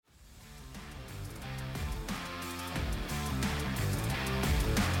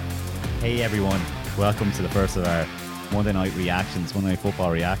Hey everyone, welcome to the first of our Monday night reactions, Monday night football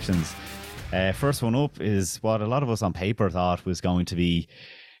reactions. First one up is what a lot of us on paper thought was going to be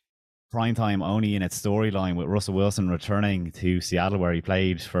prime time only in its storyline, with Russell Wilson returning to Seattle where he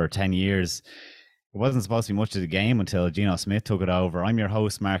played for 10 years. It wasn't supposed to be much of the game until Geno Smith took it over. I'm your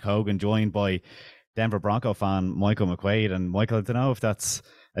host, Mark Hogan, joined by Denver Bronco fan Michael McQuaid. And Michael, I don't know if that's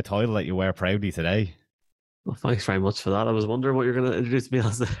a title that you wear proudly today. Well, thanks very much for that. I was wondering what you're going to introduce me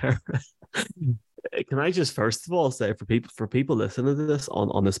as there. Can I just first of all say for people listening to this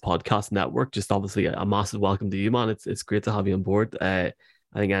on this podcast network, just obviously a massive welcome to you, man. It's great to have you on board. I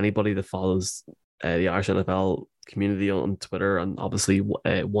think anybody that follows the Irish NFL community on Twitter and obviously one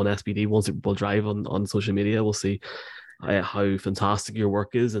SBD, one Super Bowl Drive on social media will see how fantastic your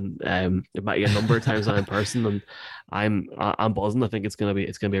work is, and it might be a number of times now in person, and I'm buzzing. I think it's gonna be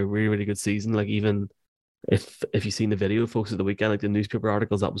a really really good season. Like, even if you've seen the video, folks, at the weekend, like the newspaper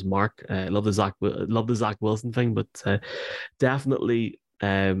articles, that was Mark. Love the Zach Wilson thing, but definitely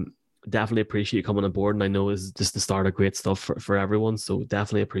definitely appreciate you coming on board, and I know it's just the start of great stuff for everyone. So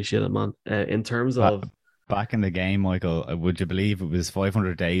definitely appreciate it, man. In terms Ba- of Back in the game, Michael, would you believe it was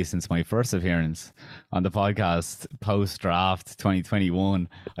 500 days since my first appearance on the podcast post draft 2021?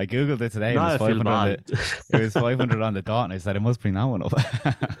 I googled it today. It now was I feel 500 on bad. the, it was 500 on the dot, and I said I must bring that one up.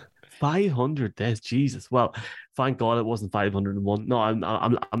 500 days, Jesus. Well, thank God it wasn't 501. No,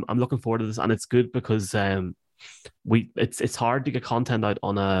 I'm looking forward to this, and it's good because it's hard to get content out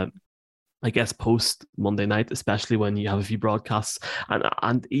on a, I guess, post Monday night, especially when you have a few broadcasts,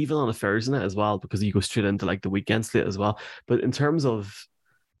 and even on a Thursday night as well, because you go straight into like the weekend slate as well. But in terms of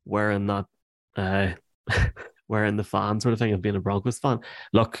wearing that, uh, wearing the fan sort of thing of being a Broncos fan,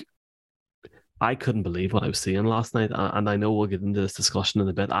 look, I couldn't believe what I was seeing last night, and I know we'll get into this discussion in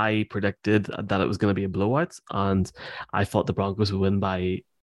a bit. I predicted that it was going to be a blowout, and I thought the Broncos would win by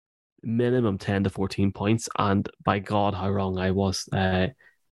minimum 10 to 14 points, and by God, how wrong I was.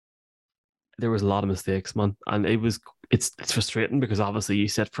 There was a lot of mistakes, man, and it's frustrating because obviously you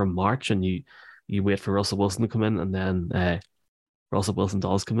set from March and you wait for Russell Wilson to come in, and then Russell Wilson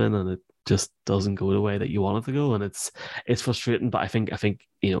does come in, and it just doesn't go the way that you want it to go, and it's frustrating. But I think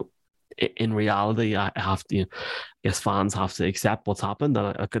in reality, I have to, I guess fans have to accept what's happened.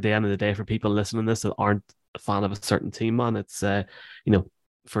 And at the end of the day, for people listening to this that aren't a fan of a certain team, man, it's you know,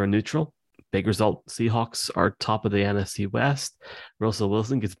 for a neutral, big result. Seahawks are top of the NFC West. Russell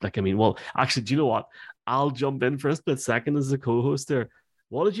Wilson gets, like, I mean, well, actually, do you know what? I'll jump in for a split second as a co-host there.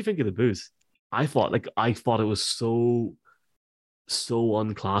 What did you think of the booze? I thought it was so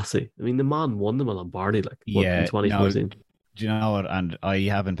unclassy. I mean, the man won them a Lombardi, like, what, in Yeah, no, 2014. do you know what? And I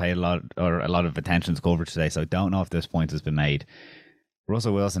haven't paid a lot of attention to coverage today, so I don't know if this point has been made.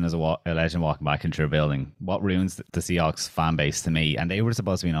 Russell Wilson is a legend walking back into your building. What ruins the Seahawks fan base to me, and they were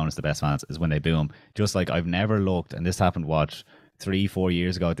supposed to be known as the best fans, is when they boo him. Just like I've never looked, and this happened, what, 3-4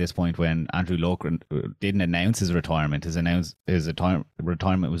 years ago at this point, when Andrew Luck didn't announce his retirement. His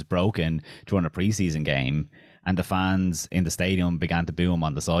retirement was broken during a preseason game, and the fans in the stadium began to boo him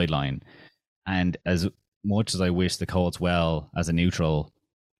on the sideline. And as much as I wish the Colts well as a neutral,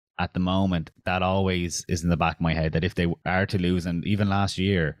 at the moment, that always is in the back of my head that if they are to lose, and even last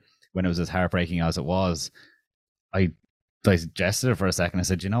year when it was as heartbreaking as it was, I digested it for a second. I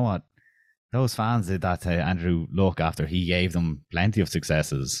said, you know what? Those fans did that to Andrew Luck after he gave them plenty of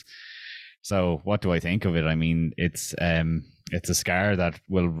successes. So what do I think of it? I mean, it's a scar that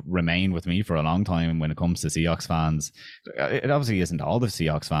will remain with me for a long time when it comes to Seahawks fans. It obviously isn't all the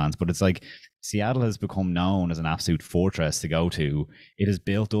Seahawks fans, but it's like Seattle has become known as an absolute fortress to go to. It has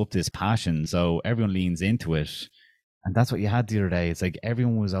built up this passion, so everyone leans into it. And that's what you had the other day. It's like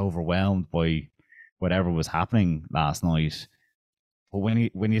everyone was overwhelmed by whatever was happening last night. But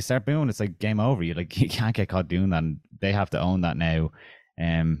when you start booing, it's like game over. You can't get caught doing that. And they have to own that now.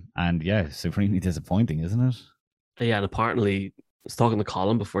 And yeah, supremely disappointing, isn't it? Yeah, and apparently, I was talking to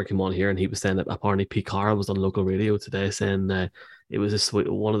Colin before he came on here, and he was saying that apparently Pete Carroll was on local radio today saying it was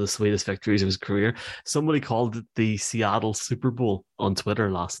one of the sweetest victories of his career. Somebody called it the Seattle Super Bowl on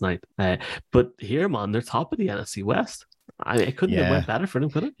Twitter last night. But here, man, they're top of the NFC West. It couldn't have Yeah. went better for them,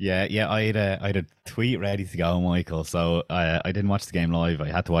 could it? Yeah. I had a tweet ready to go, Michael. So I didn't watch the game live. I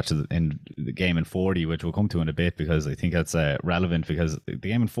had to watch it in the game in 40, which we'll come to in a bit because I think that's relevant, because the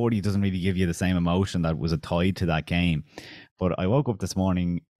game in 40 doesn't really give you the same emotion that was tied to that game. But I woke up this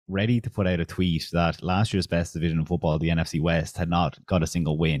morning ready to put out a tweet that last year's best division in football, the NFC West, had not got a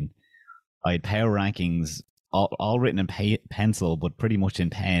single win. I had power rankings all written in pencil, but pretty much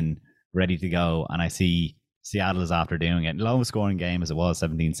in pen, ready to go. And I see Seattle is after doing it. Low scoring game as it was,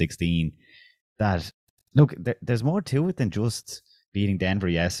 17-16. That, look, there's more to it than just beating Denver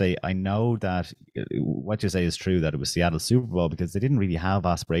yesterday. I know that what you say is true, that it was Seattle's Super Bowl, because they didn't really have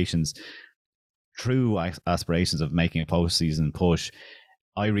aspirations, true aspirations of making a postseason push.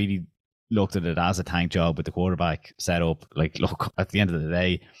 I really looked at it as a tank job with the quarterback set up. Like, look, at the end of the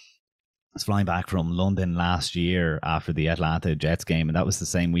day, I was flying back from London last year after the Atlanta Jets game, and that was the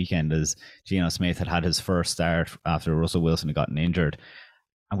same weekend as Geno Smith had his first start after Russell Wilson had gotten injured.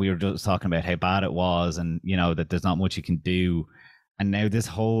 And we were just talking about how bad it was, and that there's not much you can do. And now this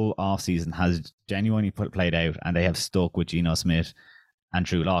whole offseason has genuinely played out, and they have stuck with Geno Smith and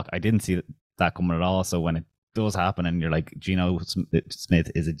Drew Lock. I didn't see that coming at all. So when it does happen, and you're like, Geno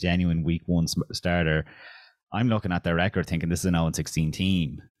Smith is a genuine week one starter, I'm looking at their record thinking this is an 0-16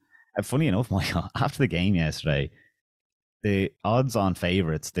 team. And funny enough, Michael, after the game yesterday, the odds-on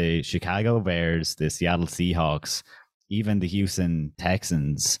favorites, the Chicago Bears, the Seattle Seahawks, even the Houston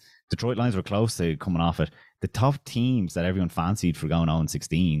Texans, Detroit Lions were close to coming off it. The top teams that everyone fancied for going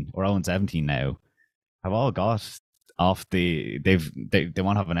 0-16 or 0-17 now have all got off they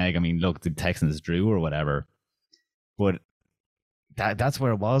won't have an egg. I mean, look, the Texans drew or whatever, but that's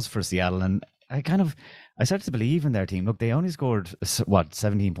where it was for Seattle. And I started to believe in their team. Look, they only scored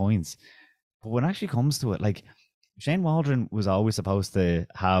 17 points, but when it actually comes to it, like, Shane Waldron was always supposed to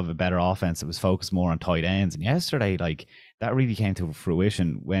have a better offense that was focused more on tight ends. And yesterday, like, that really came to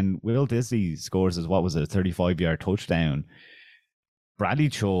fruition when Will Disley scores a 35-yard touchdown. Bradley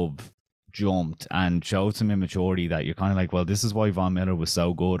Chubb jumped and showed some immaturity that you're kind of like, well, this is why Von Miller was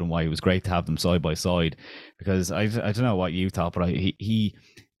so good and why it was great to have them side by side. Because I don't know what you thought, but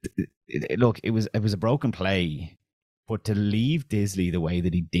look, it was a broken play, but to leave Disley the way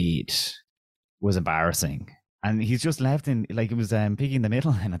that he did was embarrassing. And he's just left in, like, it was picking the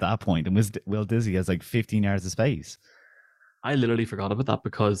middle and at that point, and Will Disley has like 15 yards of space. I literally forgot about that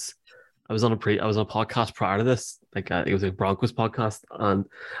because I was on a podcast prior to this, like it was a Broncos podcast, and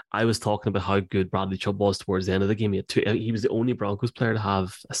I was talking about how good Bradley Chubb was towards the end of the game. He was the only Broncos player to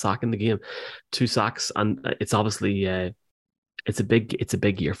have a sack in the game, 2 sacks, and it's obviously it's a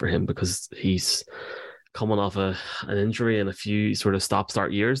big year for him because he's coming off an injury and a few sort of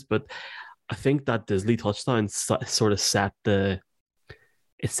stop-start years, but I think that Disley touchdown sort of set the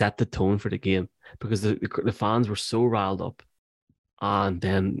tone for the game because the fans were so riled up, and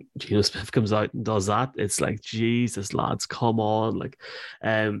then Geno Smith comes out and does that. It's like, Jesus, lads, come on! Like,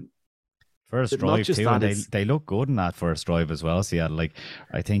 first drive too, and they look good in that first drive as well. So yeah, like,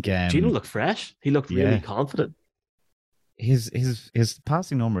 I think Geno looked fresh. He looked really confident. His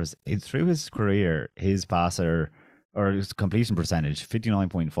passing numbers through his career, his passer or his completion percentage,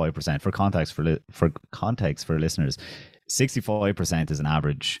 59.5%. For context for listeners, 65% is an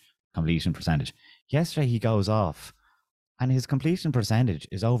average completion percentage. Yesterday he goes off, and his completion percentage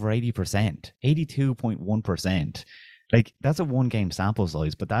is over 80%, 82.1%. Like, that's a 1-game sample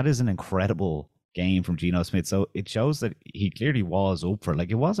size, but that is an incredible game from Geno Smith. So it shows that he clearly was up for it. Like,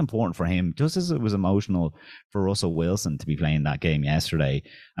 it was important for him, just as it was emotional for Russell Wilson to be playing that game yesterday.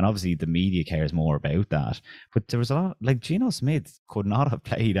 And obviously the media cares more about that. But there was a lot, like, Geno Smith could not have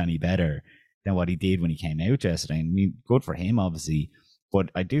played any better than what he did when he came out yesterday. I mean, good for him, obviously.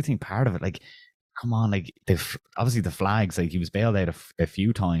 But I do think part of it, like, come on, like, obviously the flags, like, he was bailed out a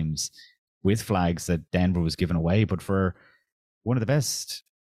few times with flags that Denver was giving away. But for one of the best,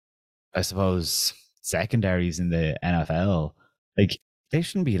 I suppose, secondaries in the NFL, like, they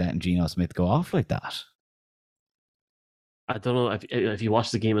shouldn't be letting Geno Smith go off like that. I don't know if you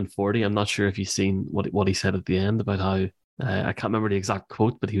watched the game in 40. I'm not sure if you've seen what he said at the end about how I can't remember the exact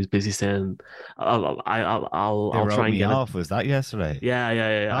quote, but he was busy saying, "I'll try and get off." It. Was that yesterday? Yeah.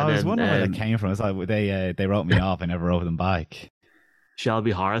 I was wondering where that came from. It's like they wrote me off. I never wrote them back.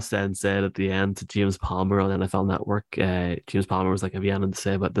 Shelby Harris then said at the end to James Palmer on NFL Network, James Palmer was like, have you anything to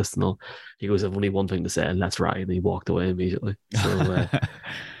say about this? No. He goes, I've only one thing to say, let's ride. And he walked away immediately. So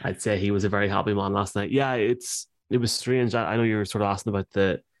I'd say he was a very happy man last night. Yeah, it was strange. I know you were sort of asking about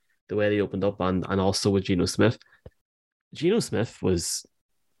the way they opened up and also with Geno Smith. Geno Smith was,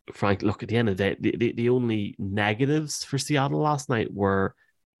 frank, look, at the end of the day, the only negatives for Seattle last night were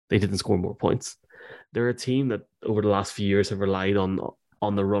they didn't score more points. They're a team that over the last few years have relied on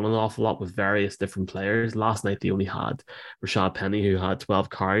the run an awful lot with various different players. Last night, they only had Rashad Penny, who had 12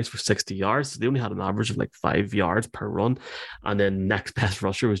 carries for 60 yards. So they only had an average of like 5 yards per run. And then next best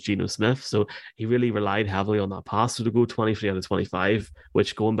rusher was Geno Smith. So he really relied heavily on that pass. So to go 23 out of 25,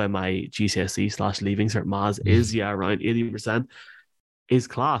 which going by my GCSE/leaving cert Maz is, around 80%, is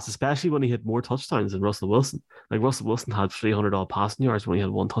class, especially when he had more touchdowns than Russell Wilson. Like, Russell Wilson had 300 odd passing yards when he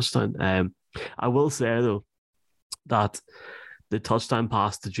had 1 touchdown. I will say, though, that the touchdown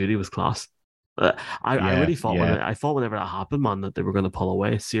pass to Judy was class. I Yeah, really thought yeah. I thought whenever that happened, man, that they were going to pull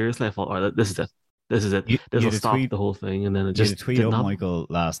away. Seriously, I thought, all right, this is it. This is it. This You will had a stop tweet the whole thing, and then it You had a just tweet didn't up, happen. Michael,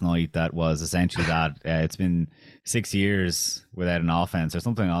 last night that was essentially that it's been 6 years without an offense or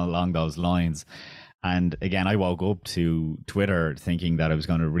something along those lines. And again, I woke up to Twitter thinking that I was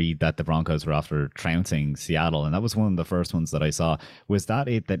going to read that the Broncos were after trouncing Seattle. And that was one of the first ones that I saw. Was that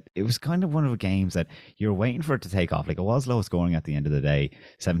it? That it was kind of one of the games that you're waiting for it to take off. Like it was low scoring at the end of the day,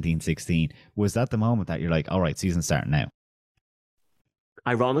 17-16. Was that the moment that you're like, all right, season's starting now?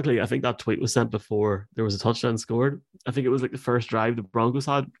 Ironically, I think that tweet was sent before there was a touchdown scored. I think it was like the first drive the Broncos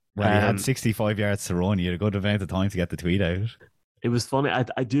had. Well, you had 65 yards to run. You had a good amount of time to get the tweet out. It was funny.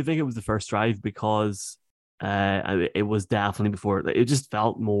 I do think it was the first drive because it was definitely before. It just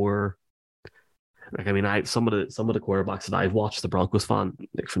felt more like, I mean, I some of the quarterbacks that I've watched, the Broncos fan,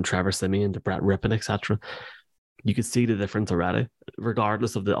 like from Trevor Simeon to Brett Rippon, etc. You could see the difference already,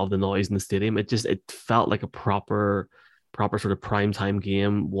 regardless of the noise in the stadium. It felt like a proper sort of prime time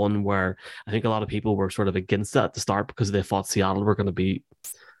game, one where I think a lot of people were sort of against it at the start because they thought Seattle were going to be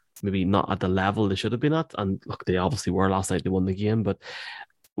maybe not at the level they should have been at. And look, they obviously were last night. They won the game. But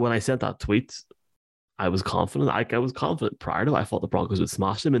when I sent that tweet, I was confident. I was confident prior to it. I thought the Broncos would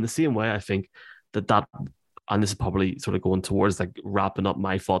smash them in the same way. I think that, and this is probably sort of going towards like wrapping up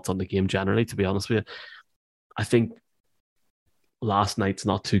my thoughts on the game generally, to be honest with you. I think last night's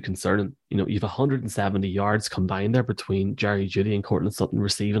not too concerning. You know, you've 170 yards combined there between Jerry Jeudy and Courtland Sutton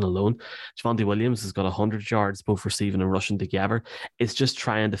receiving alone. Javonte Williams has got 100 yards, both receiving and rushing together. It's just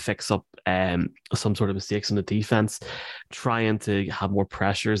trying to fix up some sort of mistakes in the defense, trying to have more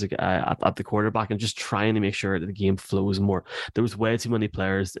pressures at the quarterback, and just trying to make sure that the game flows more. There was way too many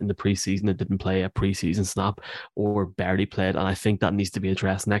players in the preseason that didn't play a preseason snap or barely played, and I think that needs to be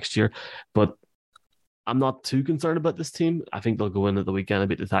addressed next year. But I'm not too concerned about this team. I think they'll go in at the weekend and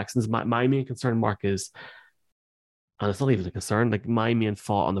beat the Texans. My main concern, Mark, is, and it's not even a concern, like my main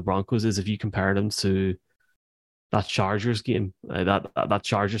thought on the Broncos is if you compare them to that Chargers game, that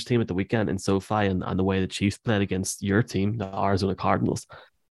Chargers team at the weekend in SoFi, and the way the Chiefs played against your team, the Arizona Cardinals,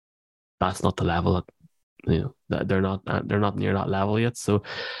 that's not the level that, you know, they're not near that level yet. So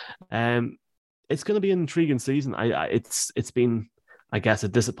it's going to be an intriguing season. It's been, I guess, a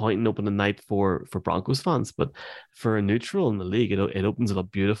disappointing opening night for Broncos fans, but for a neutral in the league, it opens it up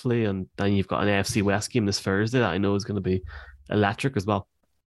beautifully. And then you've got an AFC West game this Thursday that I know is going to be electric as well.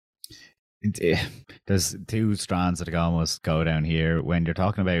 There's two strands that almost go down here when you're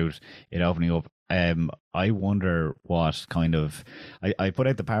talking about it opening up. I wonder what kind of I put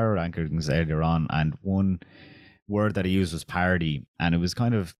out the power rankings earlier on, and one word that I used was parity, and it was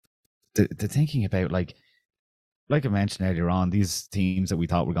kind of the thinking about like I mentioned earlier on, these teams that we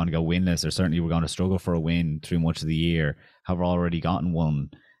thought were going to go winless or certainly were going to struggle for a win through much of the year have already gotten one.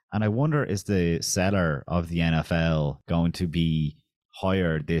 And I wonder, is the seller of the NFL going to be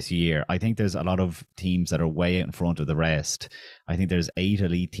higher this year? I think there's a lot of teams that are way out in front of the rest. I think there's 8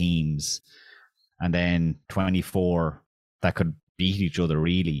 elite teams and then 24 that could beat each other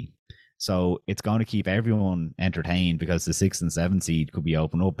really. So it's going to keep everyone entertained because the 6 and 7 seed could be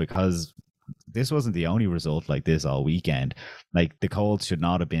open up, because this wasn't the only result like this all weekend. Like the Colts should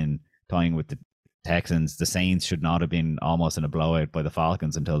not have been tying with the Texans. The Saints should not have been almost in a blowout by the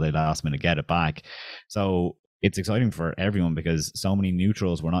Falcons until they last minute get it back. So it's exciting for everyone because so many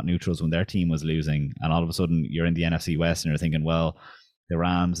neutrals were not neutrals when their team was losing. And all of a sudden you're in the NFC West and you're thinking, well, the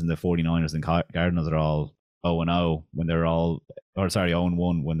Rams and the 49ers and Cardinals are all 0-0 when they're all, or sorry,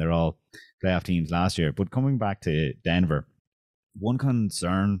 0-1 when they're all playoff teams last year. But coming back to Denver, one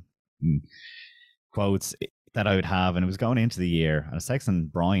concern, quotes that I would have, and it was going into the year, and I was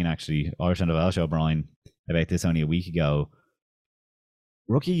texting Brian, actually, Irish NFL show Brian, about this only a week ago.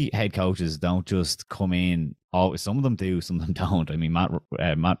 Rookie head coaches don't just come in. Oh, some of them do, some of them don't. I mean, Matt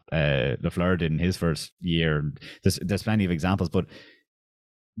LaFleur did in his first year. There's plenty of examples, but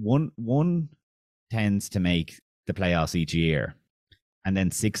one tends to make the playoffs each year, and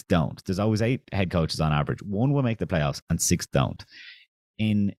then 6 don't. There's always 8 head coaches on average. One will make the playoffs, and 6 don't.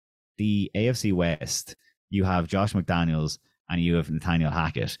 In the AFC West, you have Josh McDaniels and you have Nathaniel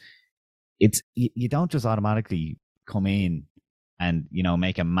Hackett. It's you don't just automatically come in and, you know,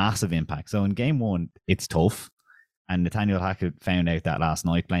 make a massive impact. So in game 1, it's tough. And Nathaniel Hackett found out that last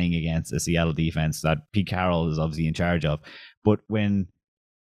night playing against a Seattle defense that Pete Carroll is obviously in charge of. But when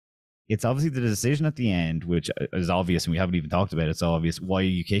it's obviously the decision at the end, which is obvious, and we haven't even talked about it, so obvious, why are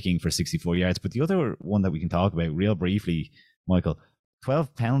you kicking for 64 yards? But the other one that we can talk about real briefly, Michael,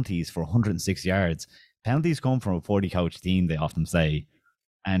 12 penalties for 106 yards. Penalties come from a 40 coach team, they often say.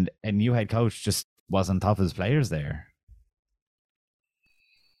 And a new head coach just was on top of his players there.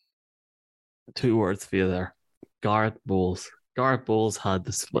 Two words for you there. Gareth Bowles. Gareth Bowles had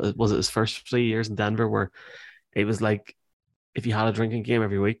this, was it his first 3 years in Denver, where it was like if you had a drinking game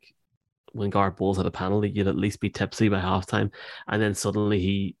every week, when Gareth Bowles had a penalty, you'd at least be tipsy by halftime. And then suddenly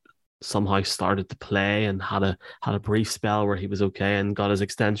he somehow started to play and had a brief spell where he was okay and got his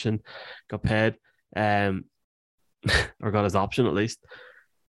extension, got paid, um, or got his option at least.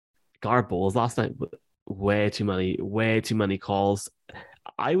 Gareth Bowles last night, way too many calls.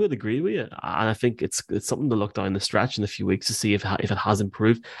 I would agree with you, and I think it's something to look down the stretch in a few weeks to see if it has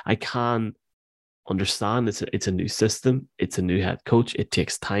improved. I can understand it's a new system, it's a new head coach, it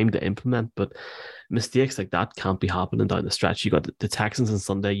takes time to implement, but mistakes like that can't be happening down the stretch. You got the Texans on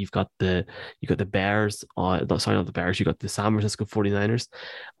Sunday, you got the Bears, sorry, not the Bears, you got the San Francisco 49ers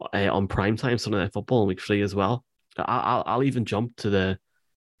on prime time Sunday Night Football in week 3 as well. I'll even jump to the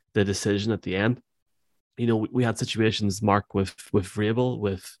decision at the end. You know, we had situations, Mark, with Vrabel,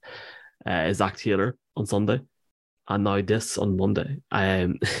 with Zach Taylor on Sunday, and now this on Monday.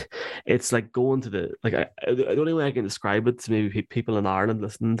 It's like going to the only way I can describe it to maybe people in Ireland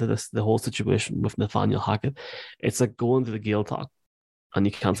listening to this, the whole situation with Nathaniel Hackett. It's like going to the Gaeltacht and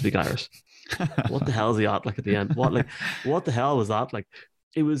you can't speak Irish. What the hell is he at like at the end? What the hell was that? Like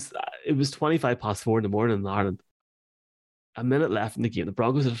it was 4:25 in the morning in Ireland. A minute left in the game. The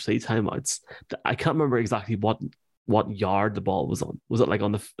Broncos had 3 timeouts. I can't remember exactly what yard the ball was on. Was it like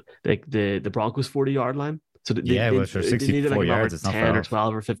on the Broncos 40-yard line? So well, for 64 yards, it's not 10 or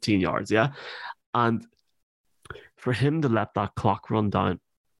 12 or 15 yards, yeah. And for him to let that clock run down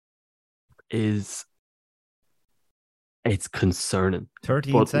it's concerning.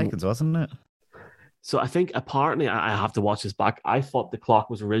 13 seconds, wasn't it? So I think apparently I have to watch this back. I thought the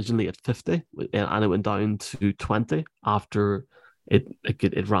clock was originally at 50 and it went down to 20 after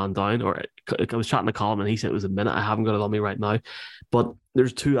it ran down. Or I was chatting to Colin and he said it was a minute. I haven't got it on me right now. But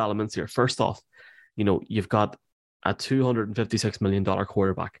there's 2 elements here. First off, you know, you've got a $256 million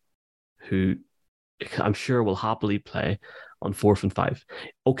quarterback who I'm sure will happily play on 4th and 5.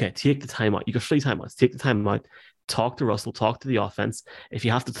 Okay, take the time out. You got 3 timeouts. Take the time out. Talk to Russell. Talk to the offense. If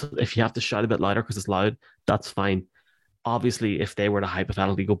you have to shout a bit louder because it's loud, that's fine. Obviously, if they were to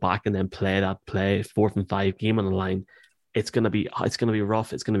hypothetically go back and then play 4th and 5 game on the line, it's gonna be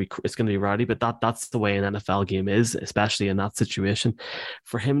rough. It's gonna be rowdy. But that's the way an NFL game is, especially in that situation.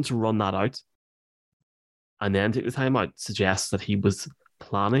 For him to run that out and then take the timeout suggests that he was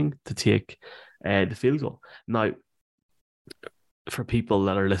planning to take the field goal. Now, for people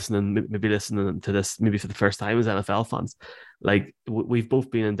that are maybe listening to this maybe for the first time as NFL fans, like we've both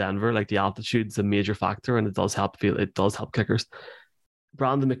been in Denver, like the altitude's a major factor and it does help kickers.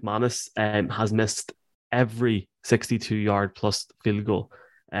 Brandon McManus has missed every 62-yard plus field goal.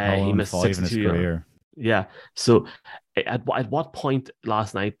 He missed 5 in his career. Yeah. So at what point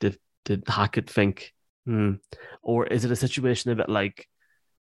last night did Hackett think, or is it a situation a bit like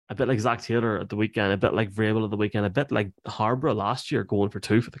Zach Taylor at the weekend, a bit like Vrabel at the weekend, a bit like Harborough last year going for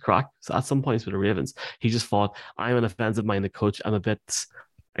 2 for the crack? So at some points with the Ravens, he just thought, I'm an offensive-minded coach. I'm a bit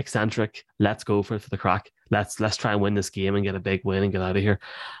eccentric. Let's go for the crack. Let's try and win this game and get a big win and get out of here.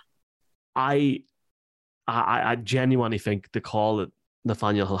 I genuinely think the call that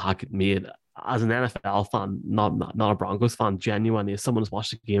Nathaniel Hackett made as an NFL fan, not a Broncos fan, genuinely, as someone who's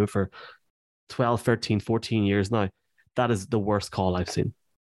watched the game for 12, 13, 14 years now, that is the worst call I've seen.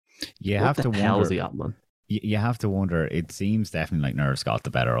 You have to wonder. What the hell is he at, man? You have to wonder. It seems definitely like nerves got the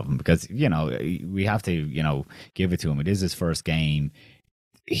better of him because, you know, we have to, you know, give it to him. It is his first game.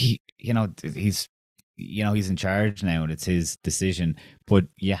 He's in charge now and it's his decision. But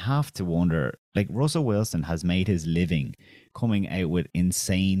you have to wonder, like Russell Wilson has made his living coming out with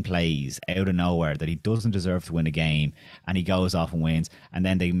insane plays out of nowhere that he doesn't deserve to win a game, and he goes off and wins, and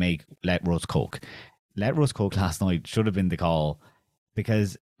then they let Russ cook. Let Russ cook last night should have been the call,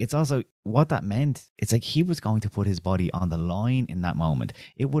 because it's also what that meant. It's like he was going to put his body on the line in that moment.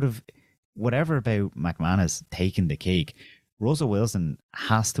 It would have, whatever about McManus taking the cake, Russell Wilson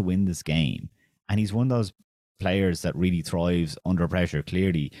has to win this game. And he's one of those players that really thrives under pressure,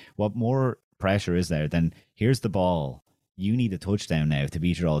 clearly. What more pressure is there than, here's the ball, you need a touchdown now to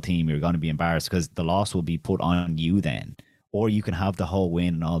beat your old team. You're going to be embarrassed because the loss will be put on you then. Or you can have the whole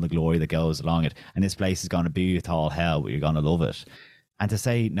win and all the glory that goes along it. And this place is going to be with all hell, but you're going to love it. And to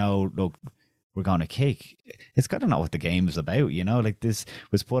say, no, look, we're going to kick, it's got to know what the game is about, you know? Like, this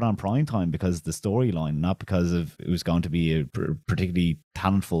was put on prime time because of the storyline, not because of it was going to be a particularly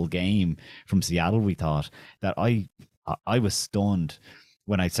talentful game from Seattle, we thought. That I was stunned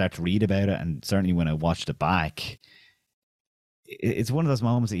when I started to read about it, and certainly when I watched it back. it's one of those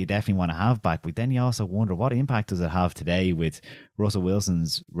moments that you definitely want to have back. But then you also wonder what impact does it have today with Russell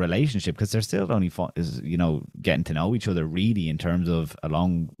Wilson's relationship, because they're still only getting to know each other really in terms of a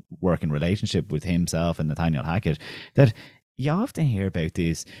long working relationship with himself and Nathaniel Hackett. That you often hear about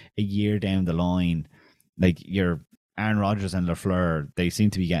this a year down the line, like your Aaron Rodgers and LaFleur, they seem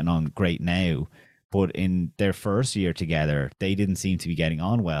to be getting on great now. But in their first year together, they didn't seem to be getting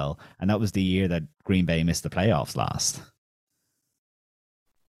on well. And that was the year that Green Bay missed the playoffs last.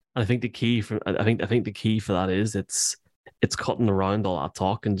 I think the key for the key for that is it's cutting around all that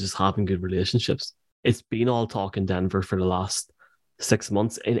talk and just having good relationships. It's been all talk in Denver for the last 6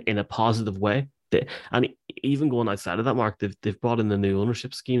 months in a positive way. And even going outside of that, Mark, they've brought in a new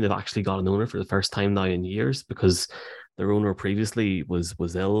ownership scheme. They've actually got an owner for the first time now in years, because their owner previously was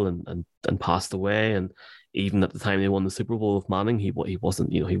ill and passed away. And even at the time they won the Super Bowl with Manning, he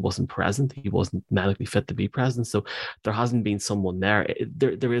wasn't present. He wasn't medically fit to be present. So there hasn't been someone there.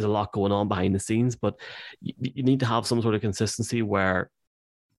 There is a lot going on behind the scenes, but you need to have some sort of consistency where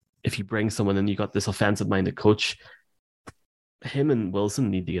if you bring someone in, you got this offensive minded coach, him and Wilson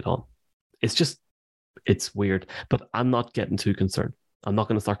need to get on. It's weird, but I'm not getting too concerned. I'm not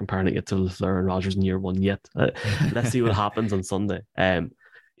going to start comparing it to LaFleur and Rodgers in year one yet. Let's see what happens on Sunday.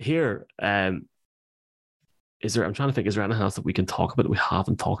 Here, I'm trying to think, is there anything else that we can talk about that we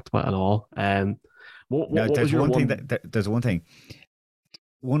haven't talked about at all? There's one thing.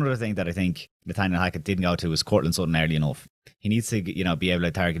 One other thing that I think Nathaniel Hackett didn't go to was Courtland Sutton early enough. He needs to, be able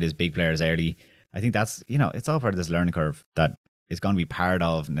to target his big players early. I think that's, it's all part of this learning curve that is going to be part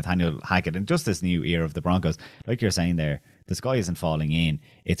of Nathaniel Hackett and just this new era of the Broncos. Like you're saying there, the sky isn't falling in.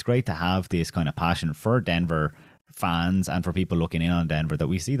 It's great to have this kind of passion for Denver fans and for people looking in on Denver, that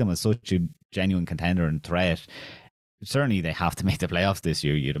we see them as such a genuine contender and threat. Certainly they have to make the playoffs this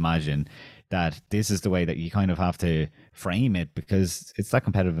year, you'd imagine, that this is the way that you kind of have to frame it, because it's that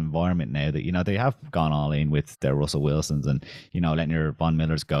competitive environment now that, they have gone all in with their Russell Wilsons and, letting your Von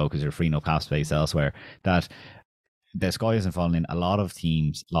Millers go because you're freeing up cap space elsewhere, that the sky isn't falling in. A lot of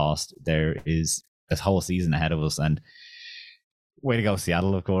teams lost. There is this whole season ahead of us, and way to go,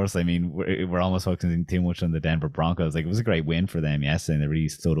 Seattle, of course. I mean, we're almost focusing too much on the Denver Broncos. Like, it was a great win for them yesterday, and they really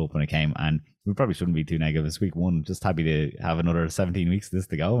stood up when it came, and we probably shouldn't be too negative. It's week one. Just happy to have another 17 weeks of this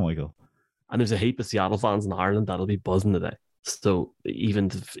to go, Michael. And there's a heap of Seattle fans in Ireland that'll be buzzing today. So even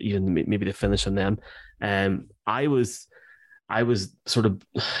maybe to finish on them, I was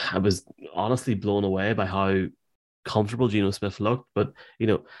honestly blown away by how comfortable Geno Smith looked, but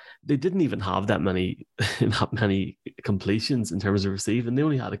they didn't even have that many completions in terms of receiving. They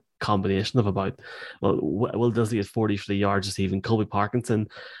only had a combination of about, Will Disley had 43 yards receiving. Colby Parkinson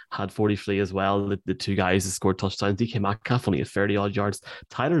had 43 as well. The two guys that scored touchdowns. DK Metcalf only had 30 odd yards.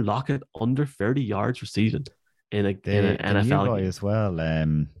 Tyler Lockett under 30 yards receiving in an NFL game as well.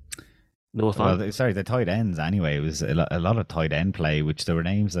 No fun. Well, sorry, the tight ends anyway. It was a lot of tight end play, which there were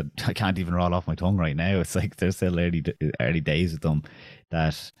names that I can't even roll off my tongue right now. It's like they're still early days with them.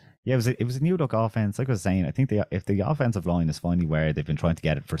 That it was a new look offense. Like I was saying, I think if the offensive line is finally where they've been trying to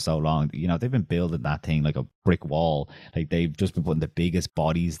get it for so long, they've been building that thing like a brick wall. Like, they've just been putting the biggest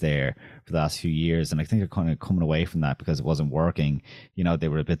bodies there for the last few years, and I think they're kind of coming away from that because it wasn't working. They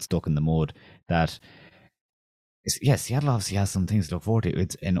were a bit stuck in the mud. That. Yeah, Seattle obviously has some things to look forward to.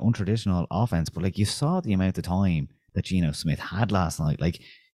 It's an untraditional offense, but like, you saw the amount of time that Geno Smith had last night. Like,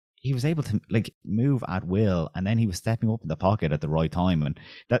 he was able to move at will, and then he was stepping up in the pocket at the right time, and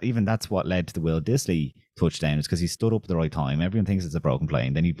that's what led to the Will Disley touchdown. Is because he stood up at the right time. Everyone thinks it's a broken play,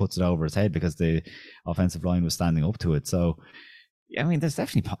 and then he puts it over his head because the offensive line was standing up to it. So, I mean, there's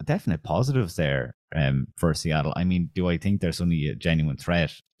definite positives there for Seattle. I mean, do I think there's suddenly a genuine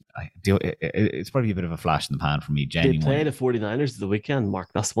threat? It's probably a bit of a flash in the pan for me, genuinely. They play the 49ers the weekend, Mark.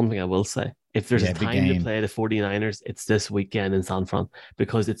 That's one thing I will say. If there's a time to play the 49ers, it's this weekend in San Fran,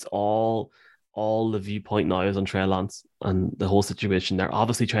 because it's all the viewpoint now is on Trey Lance and the whole situation there.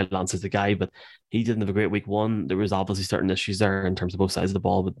 Obviously, Trey Lance is the guy, but he didn't have a great week one. There was obviously certain issues there in terms of both sides of the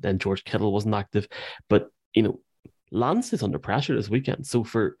ball, but then George Kittle wasn't active. But, Lance is under pressure this weekend. So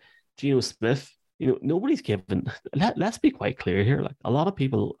for Geno Smith, nobody's given. Let's be quite clear here. Like, a lot of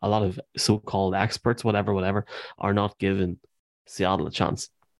people, a lot of so-called experts, whatever, are not giving Seattle a chance.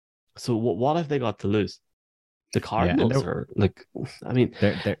 So what have they got to lose? The Cardinals are like, I mean,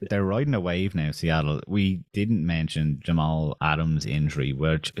 they're riding a wave now. Seattle. We didn't mention Jamal Adams' injury,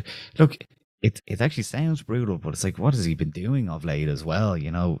 which, look, it actually sounds brutal, but it's like, what has he been doing of late as well?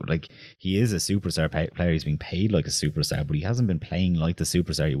 Like, he is a superstar player. He's being paid like a superstar, but he hasn't been playing like the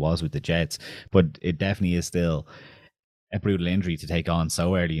superstar he was with the Jets. But it definitely is still a brutal injury to take on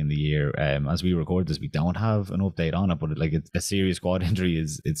so early in the year. As we record this, we don't have an update on it, but like it's a serious quad injury.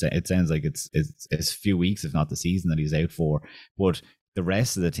 It sounds like it's a few weeks, if not the season, that he's out for. But the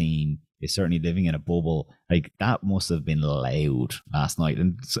rest of the team is certainly living in a bubble. Like that must have been loud last night,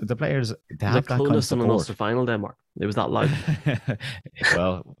 and so the players to have that kind of support. On the final, Denmark. It was that loud.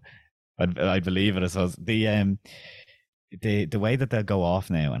 Well, I'd believe it. I suppose the way that they'll go off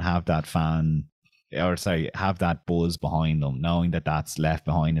now and have that have that buzz behind them, knowing that that's left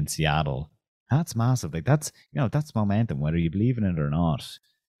behind in Seattle, that's massive. Like that's momentum, whether you believe in it or not.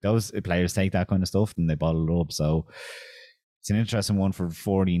 Those players take that kind of stuff and they bottle it up. So it's an interesting one for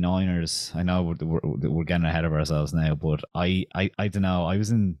 49ers. I know we're getting ahead of ourselves now, but I don't know. I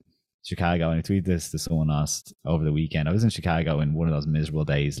was in Chicago, and I tweeted this to someone last over the weekend. I was in Chicago in one of those miserable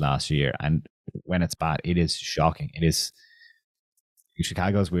days last year, and when it's bad, it is shocking. It is.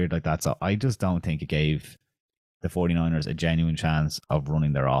 Chicago's weird like that, so I just don't think it gave the 49ers a genuine chance of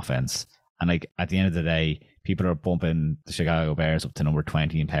running their offense. And like at the end of the day, people are bumping the Chicago Bears up to number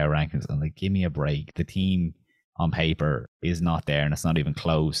 20 in power rankings, and like, give me a break. The team on paper is not there, and it's not even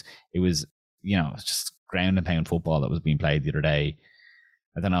close. It was, it's just ground and pound football that was being played the other day.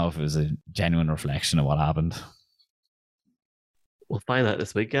 I don't know if it was a genuine reflection of what happened. We'll find out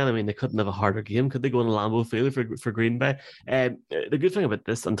this weekend. I mean, they couldn't have a harder game. Could they go on Lambeau Field for Green Bay? The good thing about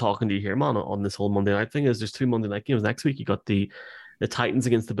this, and talking to you here, man, on this whole Monday night thing, is there's 2 Monday night games next week. You got the Titans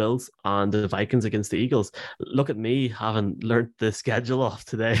against the Bills and the Vikings against the Eagles. Look at me having learnt the schedule off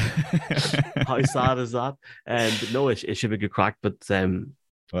today. How sad is that? But no, it should be a good crack. But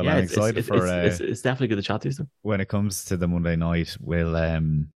well, yeah, I'm excited it's definitely good to chat to you. When it comes to the Monday night,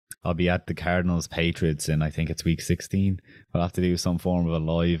 I'll be at the Cardinals Patriots in, I think it's week 16. We'll have to do some form of a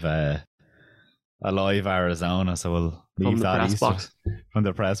live Arizona, so we'll leave that from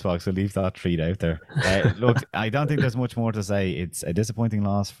the press box. We'll leave that treat out there. Look, I don't think there's much more to say. It's a disappointing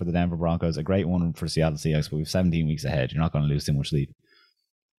loss for the Denver Broncos, a great one for Seattle Seahawks, but we've 17 weeks ahead. You're not going to lose too much sleep.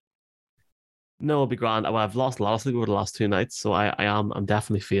 No, it'll be grand. Well, I've lost a lot of sleep over the last 2 nights, so I'm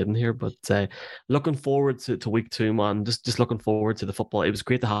definitely fading here. But looking forward to week 2, man. Just looking forward to the football. It was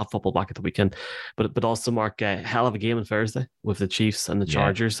great to have football back at the weekend, but also, Mark, hell of a game on Thursday with the Chiefs and the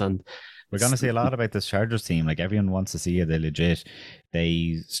Chargers, and we're going to see a lot about this Chargers team. Like, everyone wants to see it. They're legit.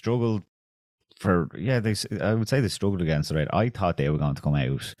 They struggled I would say they struggled against it. Right, I thought they were going to come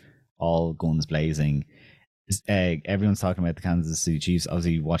out all guns blazing. Everyone's talking about the Kansas City Chiefs.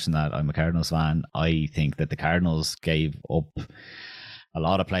 Obviously, watching that, I'm a Cardinals fan. I think that the Cardinals gave up a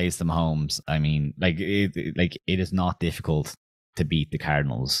lot of plays to Mahomes. I mean, it is not difficult to beat the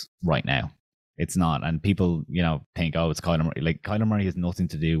Cardinals right now. It's not. And people, think, oh, it's Kyler Murray. Like, Kyler Murray has nothing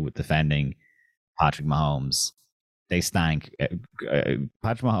to do with defending Patrick Mahomes. They stank.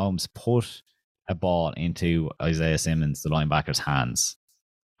 Patrick Mahomes put a ball into Isaiah Simmons, the linebacker's hands,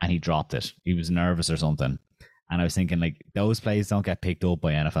 and he dropped it. He was nervous or something. And I was thinking, like, those plays don't get picked up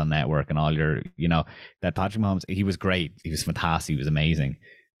by NFL Network and all your, that Patrick Mahomes, he was great. He was fantastic. He was amazing.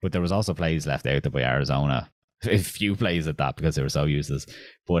 But there was also plays left out there by Arizona. A few plays at that because they were so useless.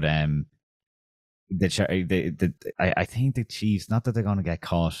 But I think the Chiefs, not that they're going to get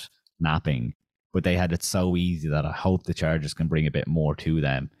caught napping, but they had it so easy that I hope the Chargers can bring a bit more to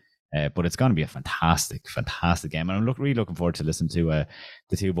them. But it's going to be a fantastic, fantastic game. And I'm really looking forward to listening to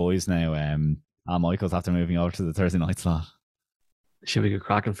the two boys now. Michaels, after moving over to the Thursday night slot. Should be a good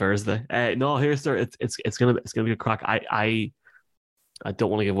crack on Thursday. No, here's there. It's gonna be a crack. I don't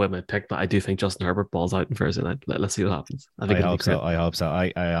want to give away my pick, but I do think Justin Herbert balls out on Thursday night. Let's see what happens. I hope so.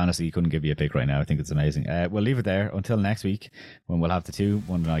 I honestly couldn't give you a pick right now. I think it's amazing. We'll leave it there until next week when we'll have the 2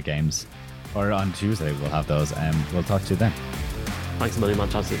 Monday night games, or on Tuesday we'll have those. We'll talk to you then. Thanks a million, man.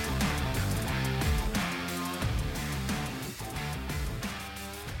 Chat soon.